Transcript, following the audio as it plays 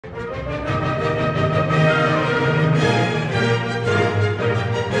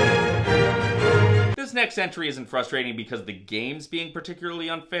This next entry isn't frustrating because the game's being particularly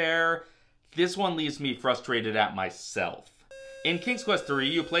unfair. This one leaves me frustrated at myself. In King's Quest III,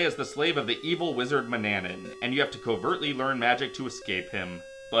 you play as the slave of the evil wizard Manannan, and you have to covertly learn magic to escape him.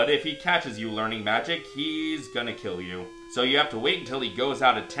 But if he catches you learning magic, he's gonna kill you. So you have to wait until he goes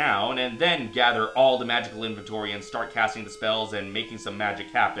out of town, and then gather all the magical inventory and start casting the spells and making some magic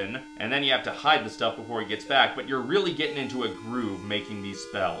happen. And then you have to hide the stuff before he gets back, but you're really getting into a groove making these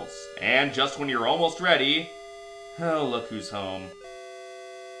spells. And just when you're almost ready, oh, look who's home.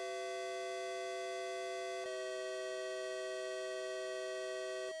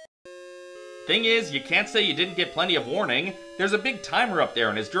 Thing is, you can't say you didn't get plenty of warning. There's a big timer up there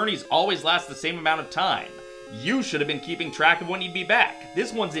and his journeys always last the same amount of time. You should have been keeping track of when he'd be back.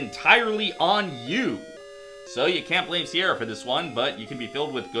 This one's entirely on you. So you can't blame Sierra for this one, but you can be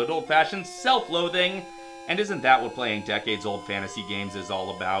filled with good old-fashioned self-loathing. And isn't that what playing decades-old fantasy games is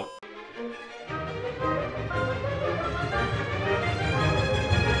all about?